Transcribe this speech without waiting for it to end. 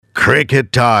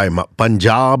Cricket time.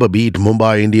 Punjab beat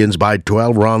Mumbai Indians by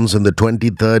 12 runs in the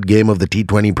 23rd game of the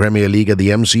T20 Premier League at the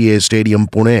MCA Stadium,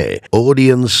 Pune.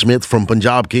 Odean Smith from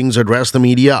Punjab Kings addressed the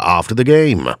media after the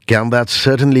game. Can that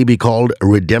certainly be called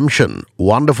redemption?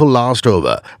 Wonderful last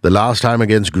over. The last time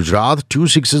against Gujarat, 2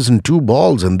 sixes and 2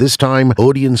 balls, and this time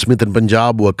Odean Smith and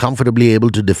Punjab were comfortably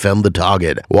able to defend the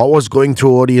target. What was going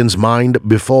through Odean's mind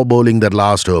before bowling that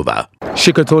last over?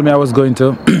 Shika told me I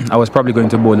was probably going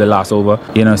to bowl the last over,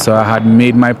 so I had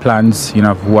made my plans,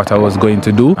 of what I was going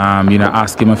to do,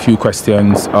 ask him a few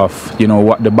questions of,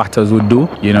 what the batters would do,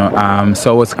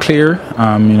 so I was clear,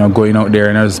 going out there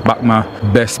and I just backed my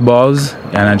best balls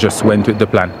and I just went with the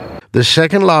plan. The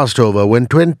second last over, when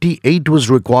 28 was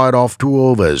required off 2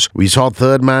 overs, we saw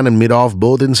third man and mid-off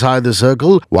both inside the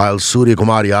circle while Surya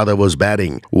Kumar Yadav was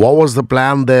batting. What was the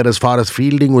plan there as far as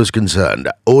fielding was concerned?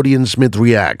 Odean Smith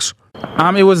reacts.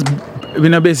 It was,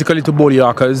 basically to bowl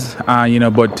Yorkers,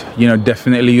 but,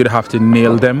 definitely you'd have to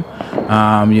nail them.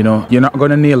 You're not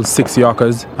going to nail 6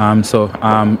 Yorkers. So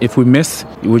if we miss,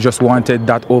 we just wanted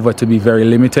that over to be very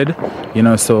limited,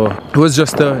 so it was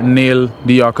just to nail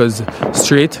the Yorkers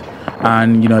straight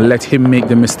and, let him make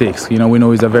the mistakes. We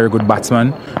know he's a very good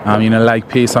batsman, like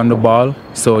pace on the ball.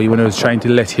 So, I was trying to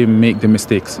let him make the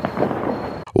mistakes.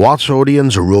 What's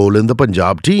Odean's role in the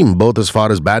Punjab team, both as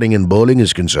far as batting and bowling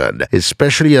is concerned,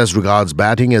 especially as regards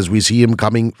batting, as we see him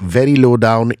coming very low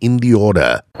down in the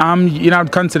order?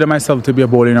 I'd consider myself to be a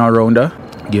bowling all-rounder.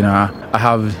 I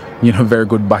have, very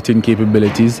good batting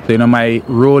capabilities. So, my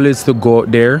role is to go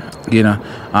out there,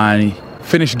 and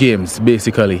finish games,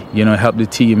 basically, help the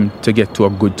team to get to a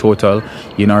good total,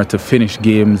 or to finish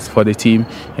games for the team,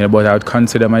 but I would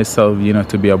consider myself,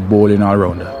 to be a bowling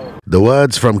all-rounder. The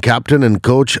words from captain and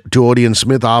coach to Odean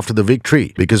Smith after the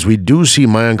victory, because we do see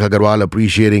Mayank Agarwal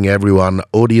appreciating everyone.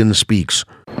 Odean speaks.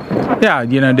 Yeah,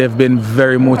 they've been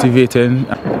very motivating.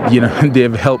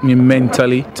 They've helped me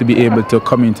mentally to be able to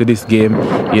come into this game,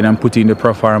 and put in the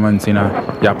performance,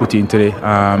 put in today.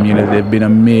 They've been a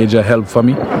major help for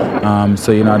me.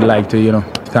 So, I'd like to,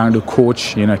 thank the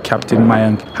coach. Captain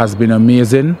Mayank has been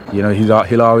amazing.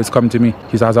 He'll always come to me.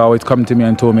 He has always come to me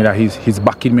and told me that he's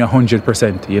backing me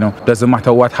 100%. Doesn't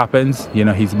matter what happens.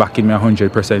 He's backing me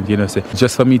 100%. So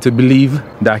just for me to believe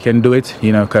that I can do it.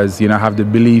 Because I have the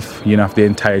belief, of the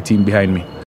entire team behind me.